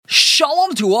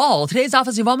Shalom to all. Today's daf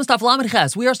is Yevamos daf Lamed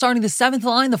Ches. We are starting the 7th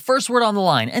line, the first word on the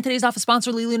line. And today's daf is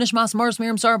sponsored Leilu Nishmas Mars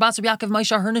Miriam Sarah Batzar Yaakov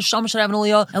Maisha her neshama should have an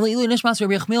aliyah, and Leilu Nishmas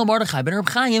Rabbi Yechmiel Mordechai ben Reb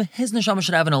Chaim his neshama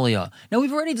should have an aliyah. Now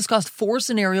we've already discussed 4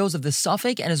 scenarios of the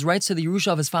Suffolk and his rights to the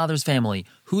Yerusha of his father's family.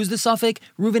 Who's the Suffolk?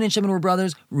 Reuven and Shimon were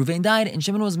brothers. Reuven died, and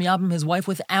Shimon was miyabim his wife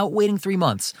without waiting 3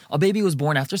 months. A baby was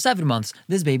born after 7 months.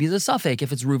 This baby is a Suffolk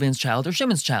if it's Reuven's child or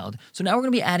Shimon's child. So now we're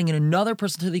going to be adding in another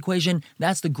person to the equation.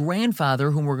 That's the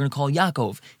grandfather, whom we're going to call Yaakov.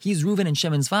 He's Reuven and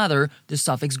Shimon's father, the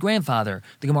Suffolk's grandfather.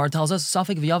 The Gemara tells us,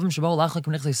 Suffolk v'Yavam shabo lachlek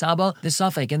m'nechsei Saba. The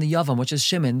Suffolk and the Yavam, which is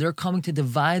Shimon, they're coming to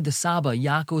divide the Saba,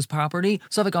 Yaakov's property.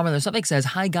 Suffolk Amar, the Suffolk says,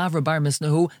 Hi Gavra bar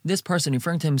Misnahu. This person,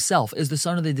 referring to himself, is the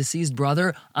son of the deceased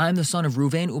brother. I'm the son of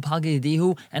Reuven, upalge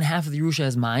yedihu, and half of the Yerusha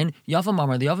is mine. Yavam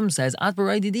Amar, the Yavam says, At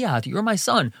barai didiat, you're my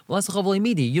son.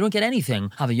 You don't get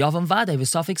anything. Have a Yavam vade, the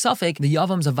Suffolk. The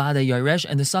Yavam's a vade yaresh,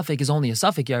 and the Suffolk is only a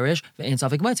Suffolk yaresh, and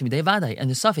Suffolk mitzvah vade, and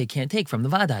the Suffolk can't take from the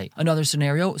vade. Another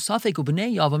scenario, Suffolk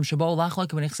ubnei Yavam shabo lachlek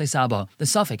m'nechsei Saba. The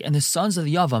Suffolk and the sons of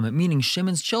the Yavam, meaning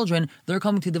Shimon's children, they're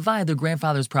coming to divide their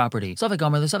grandfather's property. Suffolk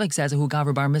Amar, the Suffolk says, Hu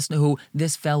gavra bar misnahu,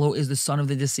 this fellow is the son of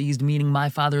the deceased, meaning my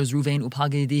father is Reuven,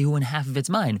 upalge yedihu, and half of it's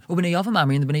mine. Ubnei Yavam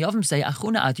Amri, and the Bnei Yavam say,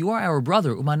 Achuna at, you are our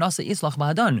brother, umanasa islach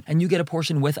ba'adan, and you get a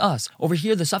portion with us. Over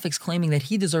here, the Suffolk's claiming that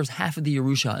he deserves half of the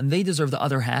Yerusha, and they deserve the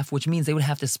other half, which means they would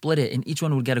have to split it, and each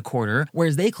one would get a quarter,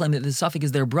 whereas they claim that the Suffolk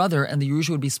is their brother, and the Yerusha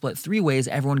would be split 3 ways,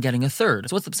 everyone getting a third.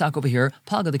 So what's the psak over here?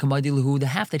 Paga the kamadi luhu, the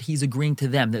half that he's agreeing to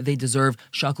them, that they deserve,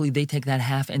 shakli, they take that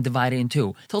half and divide it in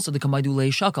 2. Tilsa the kamadu lei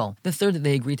shakal, the third that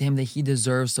they agree to him that he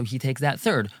deserves, so he takes that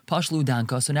third. Pashlu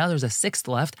danka, so now there's a 6th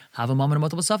left. Have a mom and a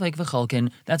multiple Suffolk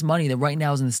v'chalkin. That's money that right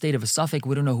now is in the state of a Suffolk,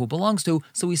 we don't know who it belongs to,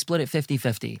 so we split it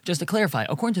 50-50. Just to clarify,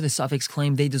 according to the Suffolk's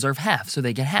claim, they deserve half, so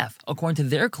they get half. According to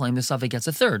their claim, the Suffolk gets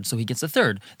a third, so he gets a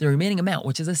third. The remaining amount,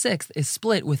 which is a 6th, is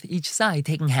split with each side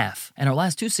taking half. And our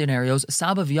last 2 scenarios,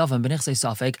 Saba v'Yavam b'nechsei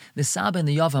Suffolk, the Saba and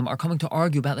the Yavam are coming to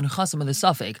argue about the nechasim of the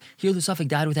Suffolk. Here the Suffolk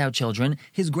died without children.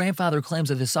 His grandfather claims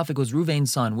that the Suffolk was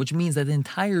Reuven's son, which means that the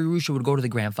entire Yerusha would go to the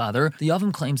grandfather. The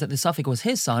Yavam claims that the Suffolk was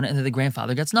his son and that the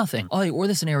grandfather gets nothing. Or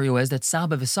the scenario is that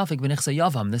Saba v'Suffolk b'nechsei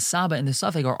Yavam, the Saba and the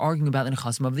Suffolk are arguing about the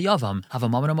nechasim of the Yavam. Have a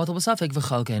mom and a multiple Suffolk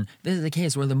v'chalkin. This is the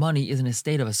case where the money is in a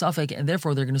state of a Suffolk, and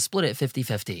therefore they're going to split it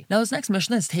 50-50. Now this next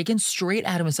Mishnah is taken straight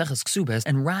out of Maseches Ksubas,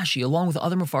 and Rashi, along with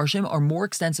other Mefarshim, are more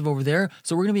extensive over there,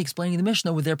 so we're going to be explaining the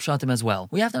Mishnah with their pshatim as well.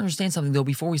 We have to understand something though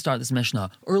before we start this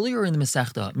Mishnah. Earlier in the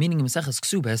Masechta, meaning in Maseches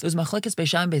Ksubas, there's Machlekes Beis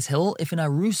Shammai and Beis Hillel if an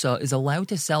Arusa is allowed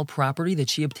to sell property that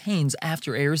she obtains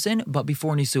after Erusin but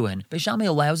before Nisuin. Beis Shammai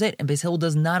allows it, and Beis Hillel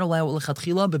does not allow it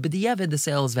lechatchila, but b'diavad the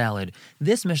sale is valid.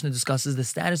 This Mishnah discusses the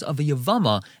status of a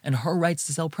Yevama and her rights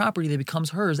to sell property that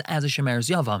becomes hers as a Shemeres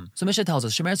Yavam. So Mishnah tells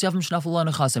us, Shemeres Yavam shnafala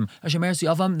nechasim, a Shemeres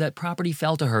Yavam, that property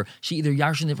fell to her. She either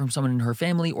yarshened it from someone in her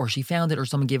family, or she found it, or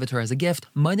someone gave it to her as a gift.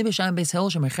 Beis Shammai and Beis Hillel,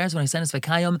 Shemeres when I send us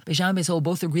v'kayim, Beis Shammai and Beis Hillel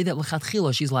both agree that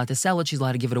lechatchila she's allowed to sell it, she's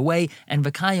allowed to give it away, and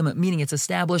v'kayim, meaning it's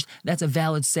established, that's a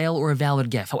valid sale or a valid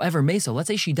gift. However, Mesa, let's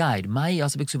say she died.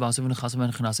 What's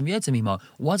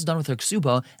done with her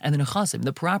ksuba and the nechasim,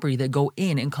 the property that go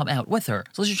in and come out with her?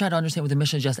 So let's just try to understand what the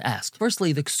Mishnah just asked.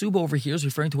 Firstly, the ksuba over here is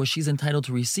referring to what she's entitled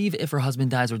to receive if her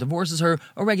husband dies or divorces her,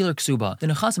 a regular ksuba. The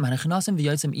nechasim, hanechnasim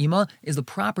v'yotzim ima, is the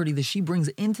property that she brings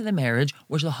into the marriage,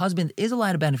 which the husband is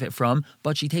allowed to benefit from,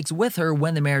 but she takes with her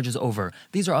when the marriage is over.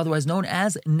 These are otherwise known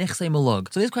as nechsei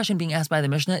malug. So this question being asked by the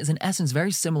Mishnah is in essence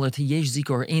very similar to yesh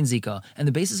zika or ein zika, and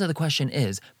the basis of the question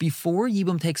is, before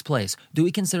Yibum takes place, do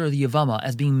we consider the Yevama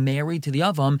as being married to the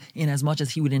Yavam in as much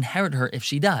as he would inherit her if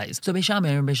she dies? So Beis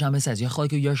Shammai says,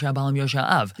 Yachloku Yarsha Balam Yarsha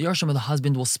Av. The Yarshim of the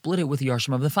husband will split it with the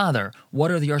Yarshim of the father.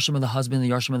 What are the Yarshim of the husband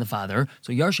and the Yarshim of the father?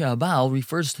 So Yarsha Abal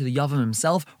refers to the Yavam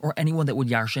himself or anyone that would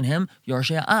Yarshin him.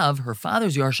 Yarsha Av, her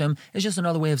father's Yarshim, is just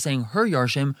another way of saying her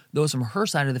Yarshim, those from her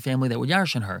side of the family that would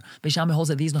Yarshin her. Beis Shammai holds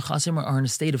that these Nechasim are in a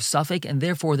state of Suffolk, and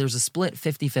therefore there's a split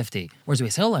 50-50. Whereas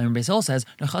Beis Hillel says,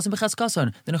 Nechasim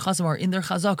b'cheskason, the Nechasim are in their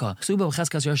Chazaka. Ksuba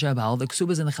b'cheskas Yarsha Abal, the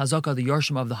Ksuba is in the Chazaka, the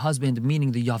Yarshim of the husband,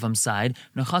 meaning the Yavam side.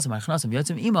 Nechasim, Archnasim,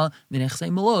 Yotzim Ima, the Nechsei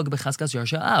Malug b'cheskas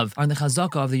Yarsha Av, are in the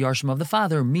Chazaka of the Yarshim of the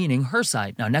father, meaning her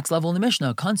side. Now, next level in the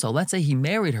Mishnah, Kansal, let's say he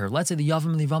married her. Let's say the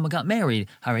Yavam and the Yevama got married.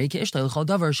 Harei ke'ishtay l'chol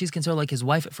davar, she's considered like his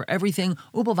wife for everything.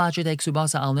 Upalvachete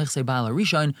ksubasa al nechsei ba'al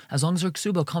rishon, as long as her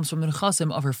ksuba comes from the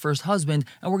nechasim of her first husband,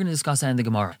 and we're going to discuss that in the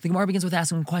Gemara. The Gemara begins with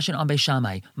asking a question on Beis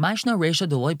Shammai. Mashna reisha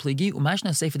deloy pligi,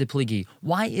 umashna seifa de pligi.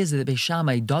 Why is it that Beis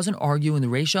Shammai doesn't argue in the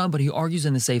reisha, but he argues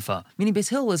in the seifa? Meaning Beis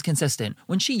Hillel is consistent.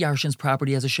 When she yarshins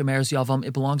property as a shemeres yavam,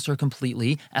 it belongs to her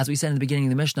completely. As we said in the beginning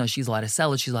of the Mishnah, she's allowed to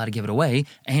sell it, she's allowed to give it away.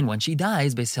 And when she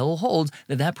dies, Beis Hillel holds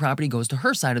that that property goes to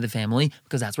her side of the family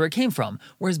because that's where it came from.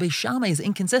 Whereas Beis Shammai is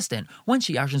inconsistent. When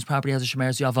she yarshins property as a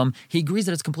shemeres yavam, he agrees that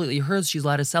that it's completely hers, she's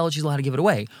allowed to sell it, she's allowed to give it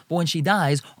away. But when she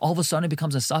dies, all of a sudden it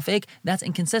becomes a suffix. That's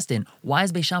inconsistent. Why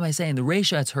is Beis Shammai saying the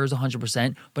Reisha it's hers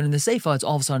 100%, but in the Seifa it's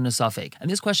all of a sudden a suffix? And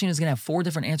this question is going to have 4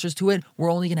 different answers to it.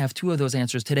 We're only going to have 2 of those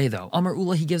answers today, though. Amar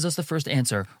Ula, he gives us the first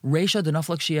answer. Reisha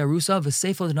denaflak shi arusa,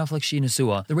 v'Seifa denaflak shi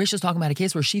nesua. The Reisha is talking about a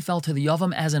case where she fell to the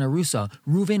Yavam as an arusa.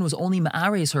 Ruvain was only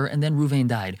ma'ares her, and then Ruvain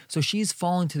died. So she's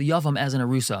falling to the Yavam as an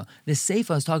arusa. The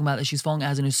Seifa is talking about that she's falling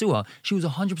as an nesua. She was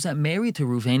 100% married to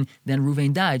Ruvain, then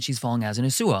Ruvain died, she's falling as an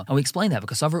nesua. And we explained that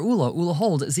because Savar Ula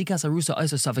holds zikas arusa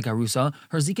isa suffik arusa.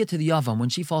 Her zika to the Yavam when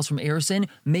she falls from Erison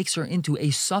makes her into a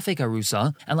suffik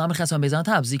arusa. And Lamachas on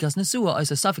Bezantab zikas nesua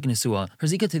isa suffik nesua. Her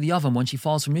zika to the Yavam when she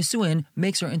falls from Nisuin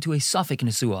makes her into a suffik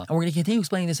nesua. And we're going to continue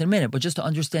explaining this in a minute, but just to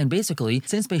understand basically,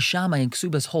 since Beis Shammai and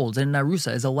Ksubas holds that an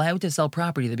arusa is allowed to sell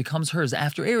property that becomes hers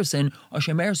after Erison, a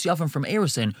shemeres Yavam from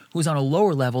Erison, who is on a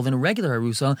lower level than a regular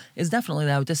arusa, is definitely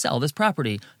allowed to sell this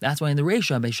property. That's why in the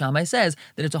Reisha, Beis Shammai says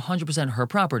that it's 100% her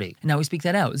property. And now we speak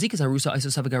that out. Zika's arusa isa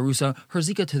suffik arusa. Her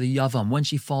zika to the Yavam when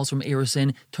she falls from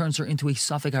Erison turns her into a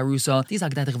suffik arusa.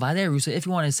 If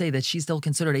you want to say that she's still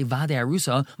considered a vade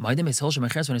arusa,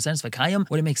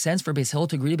 would it make sense for Beis Hill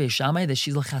to agree to Beis Shammai that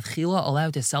she's lechatchila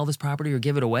allowed to sell this property or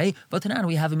give it away? But Tanan,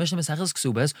 we have a Mishnah Maseches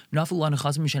Ksubas, nafu la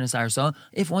nechazim mishenes arsa.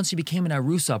 If once she became an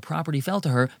arusa, property fell to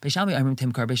her, Beis Shammai Imrim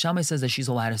Timkar. Beis Shammai says that she's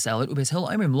allowed to sell it. Beis Hill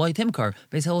Imrim loy Timkar.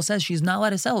 Beis Hill says she's not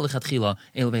allowed to sell it lechatchila.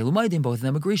 Both of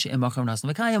them agree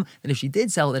that if she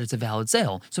did sell it, that it's a valid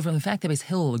sale. So from the fact that Beis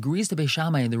Hill agrees to Beis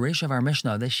Shammai in the Reish of our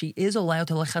Mishnah that she is allowed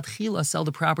to lechatchila sell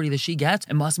the property that she gets,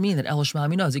 it must mean that El Shema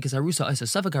Mina Zikas Arusa is a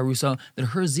suffik arusa, that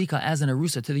her zika as an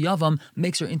arusa to the Yavam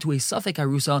makes her into a suffik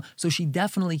arusa, so she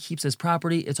definitely keeps this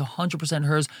property. It's 100%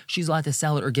 hers. She's allowed to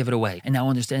sell it or give it away. And now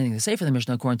understanding the Sefer the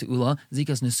Mishnah according to Ula,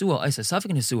 Zika's Nesua is a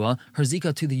suffik Nesua, her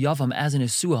zika to the Yavam as an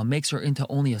Nesua makes her into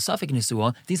only a suffik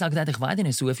Nesua.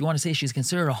 If you want to say she's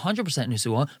considered 100%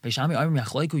 Nesua,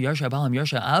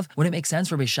 would it make sense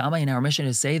for Beis Shammai in our Mishnah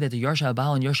to say that the Yarsha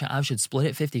Abal and Yarsha Av should split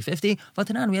it 50-50? But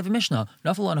Tanan, we have a Mishnah.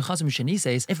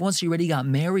 If once she already got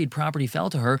married, property fell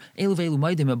to her,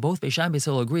 both Beis Shammai and Beis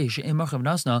Hill agree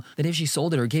that if she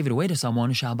sold it or gave it away to someone,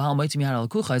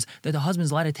 that the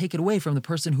husband's allowed to take it away from the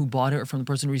person who bought it or from the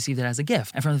person who received it as a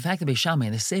gift. And from the fact that Beis Shammai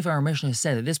and the Sefer our Mishnah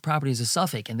said that this property is a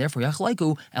suffix, and therefore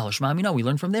Yachlaiku, El Shema Mina, we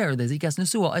learn from there that Zikas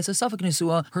Nesua is a suffix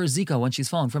Nesua. Her Zika, when she's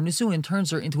fallen from Nesuin,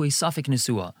 turns her into a suffix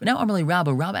Nesua. But now Amalei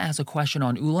Rabba asks a question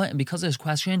on Ula, and because of his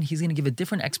question, he's going to give a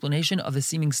different explanation of the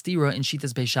seeming stira in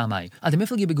Shitas Beis Shammai.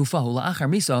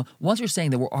 Once you're saying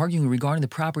that we're arguing regarding the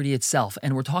property itself,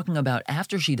 and we're talking about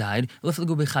after she died, why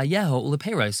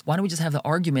don't we just have the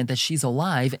argument that she's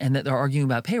alive and that they're arguing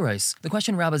about Peros? The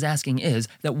question Rabba's asking is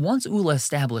that once Ula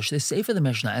established this Sefer the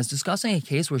Mishnah as discussing a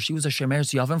case where she was a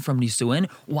shemeres Yavam from Nisuin,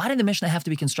 why did the Mishnah have to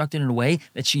be constructed in a way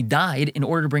that she died in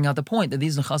order to bring out the point that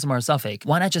these nechasim are a suffix?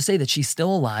 Why not just say that she's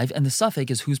still alive and the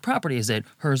suffix is whose property is it,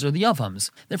 hers or the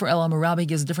Yavam's? Therefore, Elam Rabbi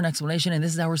gives a different explanation, and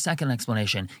this is our second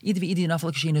explanation.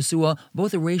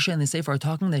 Both the Reisha and the Sefer are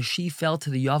talking that she fell to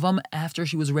the Yavam after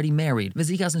she was already married.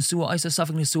 V'zikas Nesua is a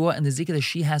suffix Nesua, and the zika that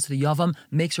she has to the Yavam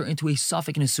makes her into a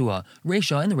suffix Nesua.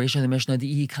 Reisha, in the Reisha of the Mishnah,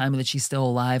 the Ihi Kaima that she's still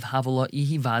alive, Havala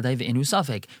Ihi Vadai V'inu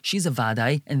suffix. She's a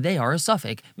Vadai, and they are a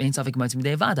suffix. Vein suffix Matzi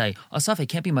Midei Vadai. A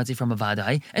suffix can't be Matzi from a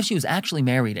Vadai. If she was actually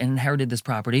married and inherited this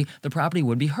property, the property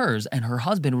would be hers, and her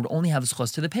husband would only have a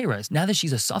schos to the Peres. Now that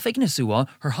she's a suffix Nesua,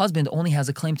 her husband only has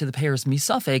a claim to the Peres mi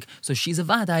suffix, so she's a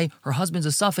Vadai, her husband's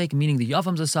a suffix, meaning the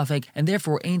Yavam's a suffix, and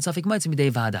therefore Ein suffix Matzi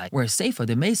Midei Vadai. Whereas Seifa,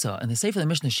 the Mesa, and the Seifa, the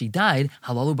Mishnah, she died,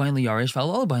 Halalu Bain Liyarish,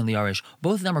 Halalu Bain Liyarish.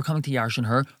 Both of them are coming to Yarshin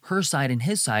her side and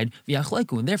his side,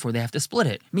 V'yachleiku, and therefore they have to split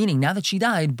it. Meaning, now that she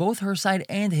died, both her side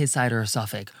and his side are a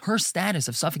suffix. Her status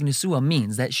of suffix Nesua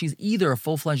means that she's either a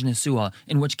full-fledged Nesua,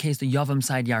 in which case the Yavam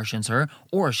side Yarshins her,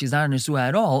 or she's not a Nesua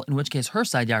at all, in which case her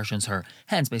side Yarshins her.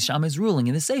 Hence, Beis Shammai is ruling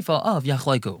in the Seifa of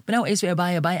Yachleiku. But now Esvei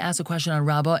Abai asks a question on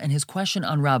Rabbah, and his question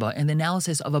on Rabbah, and the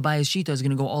analysis of Abai's Shita is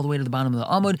going to go all the way to the bottom of the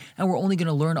Amud, and we're only going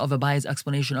to learn of Abai's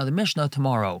explanation of the Mishnah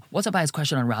tomorrow. What's Abai's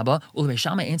question on Rabbah? According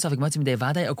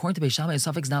to Beis Shammai, a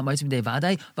suffix not Maitzim De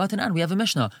Vadai, but Tanan, we have a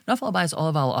Mishnah. Nafal Abai's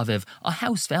Olav al Aviv. A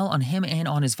house fell on him and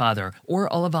on his father.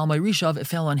 Or Olav al Mairishav, it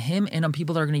fell on him and on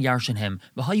people that are going to Yarshin him.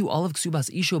 V'hayu Olav Ksubas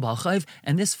Ishu Bal Chayv,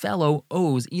 and this fellow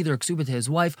owes either Ksuba to his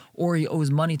wife or he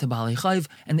owes money to Bali Chayv,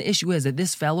 and the issue is that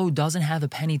this fellow doesn't have a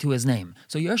penny to his name.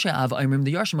 So Yersha Av Imrim,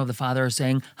 the Yarshim of the father, are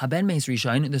saying, Haben Meis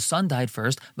Rishain, the son died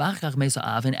first, V'achach Mesa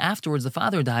Av, and afterwards the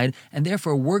father died, and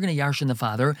therefore we're going to Yarshin the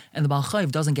father, and the Bal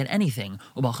Chayv doesn't get anything.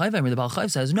 The Bal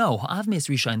Chayv says, no, Av Meis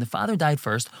Rishain, the father died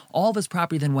first, all of his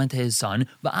property then went to his son,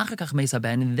 V'achach Mesa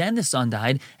Ben, and then the son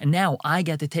died, and now I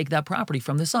get to take that property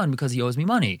from the son because he owes me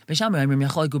money. Beis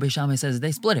Shammai says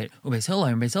they split it. Beis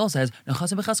Hill says,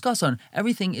 nechasim b'chaskason.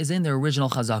 Everything is in their original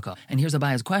chazaka. And here's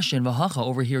Abaye's question: V'hacha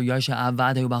over here, Yarsha av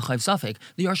vadai u'bal chayv safek.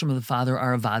 The Yarshim of the father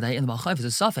are a vadai, and the bal chayv is a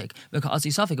safek. Because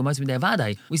safek it must be the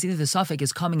vadai. We see that the safek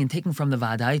is coming and taking from the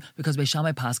vadai because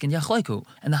Beishamai paskin yachleiku.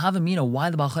 And the havamina why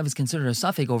the bal chayv is considered a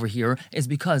safek over here is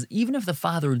because even if the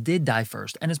father did die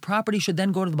first and his property should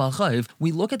then go to the bal chayv,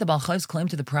 we look at the bal chayv's claim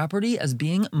to the property as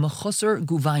being mechusar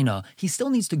guvaina. He still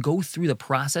needs to go through the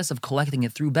process of collecting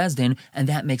it through Bezdin, and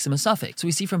that makes him a safek. So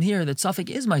we see from here that safek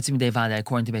is maitzim dei vadai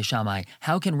according to Beishamai.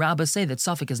 How can Rabbah say that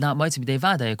safek is not maitzim dei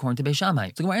vadai according to Beishamai?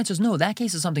 So the Gemara answers no. That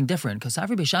case is something different because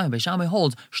Safri Beishamai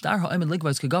holds shtar ha'emed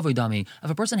ligvais kagavoi dami. If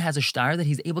a person has a shtar that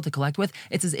he's able to collect with,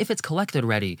 it's as if it's collected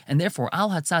already, and therefore al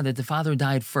hatzad that the father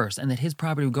died first and that his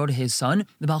property would go to his son.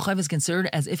 The bal chayv is considered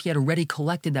as if he had already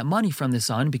collected that money from the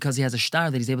son because he has a shtar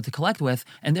that he's able to collect with,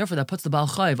 and therefore that puts the bal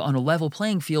chayv on a level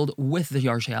playing field with the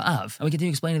Yarshei Av. And we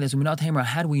continue explaining this.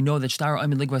 How do we know that shtar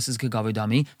ha'emed ligvais is kagavoi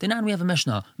dami? Then we have a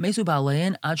mishnah. Mesu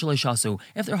ba'alein ad shalei shasu.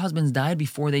 If their husbands died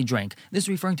before they drank, this is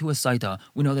referring to a saita.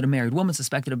 We know that a married woman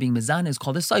suspected of being mezana is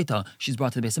called a saita. She's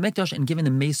brought to the Beis Hamikdash and given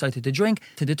the mei saita to drink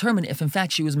to determine if in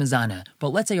fact she was mezana. But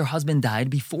let's say her husband died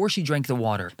before she drank the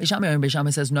water.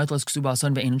 Beishamai says noitlas ksuba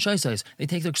son ve'ein shaisais. They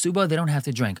take their ksuba, they don't have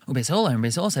to drink. Beis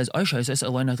Hillel says oy shaisais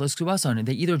aloi noitlas ksuba son.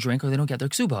 They either drink or they don't get their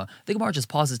ksuba. The Gemara just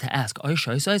pauses to ask oy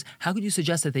shaisais. How could you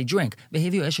suggest that they drink? The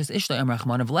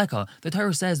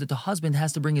Torah says that the husband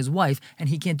has to bring his wife, and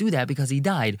he can't do that because he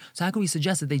died. So how can we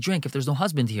suggest that they drink if there's no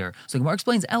husband here? So Gemara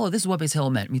explains, Ella, this is what Beis Hillel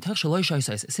meant.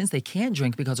 Since they can't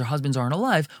drink because their husbands aren't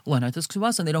alive, and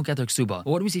they don't get their ksuba. But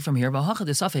what do we see from here?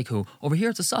 Over here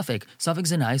it's a suffix.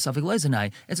 Suffix zenai, suffix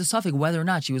lezenai. It's a suffix whether or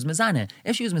not she was mezana.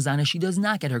 If she was mezana, she does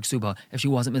not get her ksuba. If she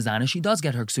wasn't mezana, she does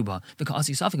get her ksuba.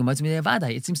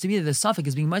 It seems to be that the suffix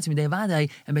is being mitzvah devadai,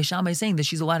 and Beishamai is saying that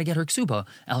she's allowed to get her ksuba.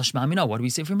 What do we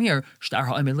say from here?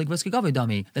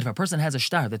 That if a person has a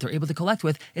shtar that they're able to collect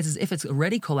with, it's as if it's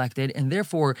already collected, and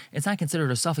therefore it's not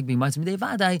considered a suffix being mitzvah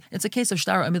devadai. It's a case of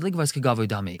shtar amid ligvas kagavoi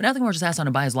dami. But now the Gemara just asked on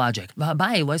Abaye's logic. Why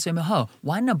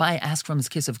didn't Abaye ask from his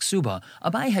case of ksuba?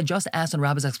 Abaye had just asked on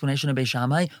Rabba's explanation of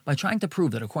Beishamai by trying to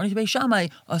prove that according to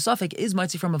Beishamai, a suffix is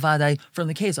mitzvah from a vadai from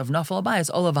the case of nafal Abayis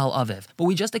olaval aviv. But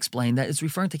we just explained that it's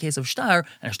referring to case of shtar,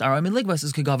 and shtar amid ligvas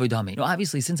is kagavoi dami. Now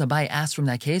obviously, since Abaye asked from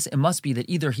that case, it must be that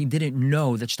either he didn't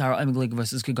know that shtar amid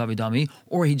ligvas is kagavoi dami,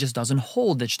 or he just doesn't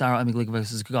hold that shtar amid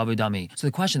ligvas is kagavoi dami. So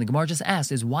the question the Gemara just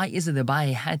asked is, why is it that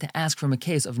Abaye had to ask from a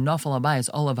case of nafal Abayis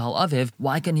olaval aviv?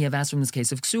 Why couldn't he have asked from this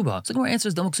case of ksuba? So the Gemara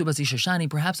answers,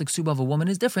 perhaps the ksuba of a woman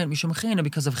is different mishum chena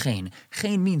because of chen.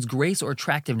 Chen means grace or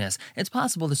attractiveness. It's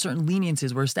possible that certain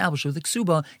leniencies were established with the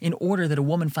ksuba in order that a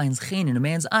woman finds chen in a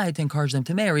man's eye to encourage them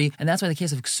to marry, and that's why the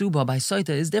case of ksuba by soita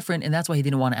is different, and that's why he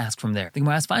didn't want to ask from there. The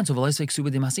Gemara asks, fine, so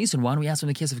ksuba de masisun, why don't we ask from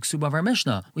the case of ksuba of our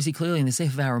Mishnah? We see clearly in the seif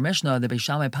of our Mishnah that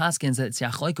Beishamai paskins that it's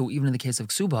yachleiku even in the case of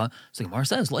ksuba. So the Gemara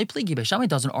says, Loi pligi, Beishamai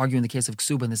doesn't argue in the case of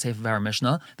ksuba in the seif of our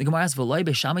Mishnah. The Gemara asks, V'loi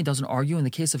Beishamai doesn't argue in the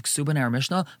case of ksuba in our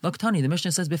Mishnah. Vaktani, the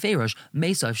Mishnah says befeirosh,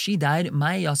 Mesa, if she died,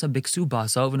 Mayasa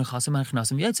biksubasa v'nechasim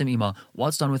anchnasim yatzim ima.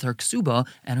 What's done with her ksuba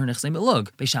and her nechsem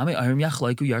ilug? Beishamai arim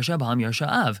yachleiku yarsha balam yarsha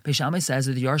av. Beishamai says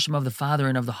that the yarshim of the father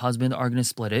and of the husband are going to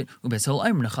split it. Ubesil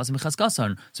arim nechasim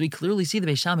chaskasan. So we clearly see that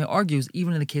Beishamai argues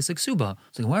even in the case of ksuba.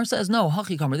 So the Gemara says, no,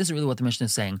 hachikamer, this is really what the Mishnah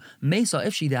is saying. Mesa,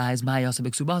 if she dies, Mayasa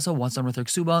biksubasa, what's done with her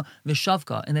ksuba?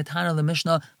 Vishavka. And the Tana of the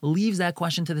Mishnah leaves that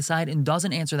question to the side and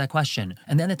doesn't answer that question.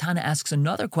 And then the Tana asks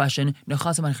another question,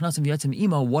 nechasim anchnasim yatzim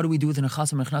ima. What do we do with the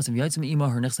nechasim anchnasim yatzim ima,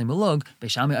 her nechsem ilug?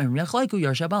 Beishamai arim yachleiku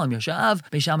yarsha balam yarsha av.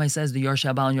 Beishamai says the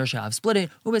yarsha balam yarsha av split it.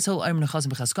 Ubesil arim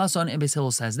nechasim chaskasan, and Beis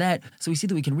Hillel says that. So we see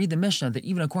that we can read the Mishnah that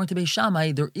even according to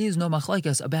Beishamai, there is no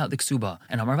machlaikas about the ksuba.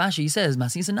 And Amar Vashi says,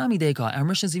 Masisa nami deka. Our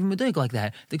Mishnah is even medayik like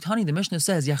that. The Tani, the Mishnah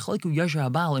says, Yachleiku yarsha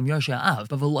habal im yarsha av.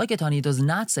 But V'loikatani does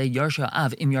not say yarsha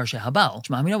av im yarsha habal.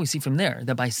 Shmamina, we see from there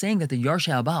that by saying that the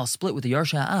yarsha habal split with the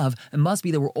yarsha av, it must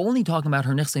be that we're only talking about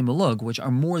her nechsei melug, which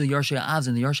are more the yarsha avs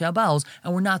and the yarsha habals,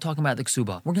 and we're not talking about the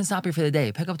ksuba. We're going to stop here for the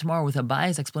day. Pick up tomorrow with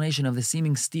Abaye's explanation of the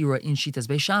seeming stira in Shitas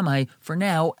Beishamai. For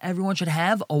now, everyone should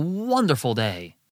have a wonderful day.